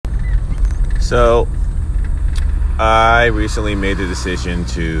So, I recently made the decision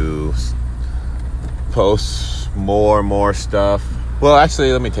to post more stuff. Well,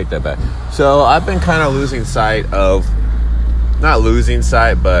 actually, let me take that back. So, I've been kind of losing sight of, not losing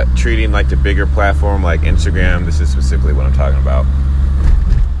sight, but treating like the bigger platform like Instagram, this is specifically what I'm talking about,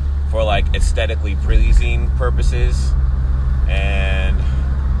 for like aesthetically pleasing purposes. And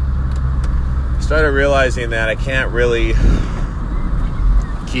started realizing that I can't really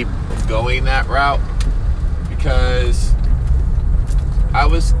keep going that route, because I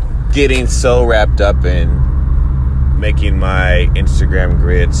was getting so wrapped up in making my Instagram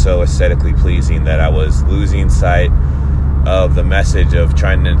grid so aesthetically pleasing that I was losing sight of the message of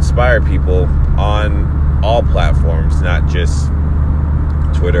trying to inspire people on all platforms, not just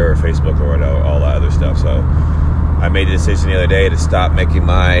Twitter or Facebook or whatever, all that other stuff. So I made a decision the other day to stop making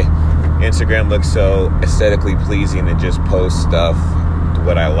my Instagram look so aesthetically pleasing and just post stuff,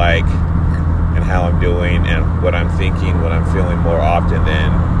 what I like and how I'm doing and what I'm thinking, what I'm feeling, more often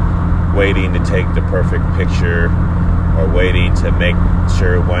than waiting to take the perfect picture or waiting to make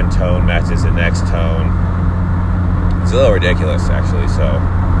sure one tone matches the next tone. It's a little ridiculous, actually. So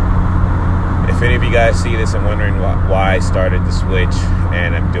if any of you guys see this and wondering why I started the switch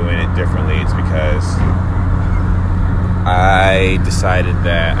and I'm doing it differently, it's because I decided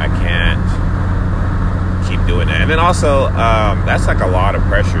that I can't keep doing that. And then also, that's like a lot of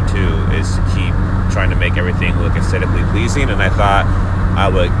pressure too, is to keep trying to make everything look aesthetically pleasing. And I thought I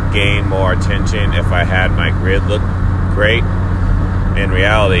would gain more attention if I had my grid look great. In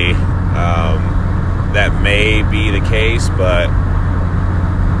reality, that may be the case, but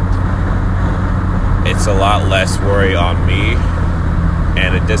it's a lot less worry on me,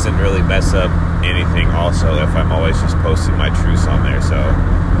 and it doesn't really mess up anything also if I'm always just posting my truths on there. So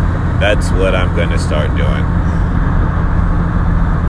that's what I'm going to start doing.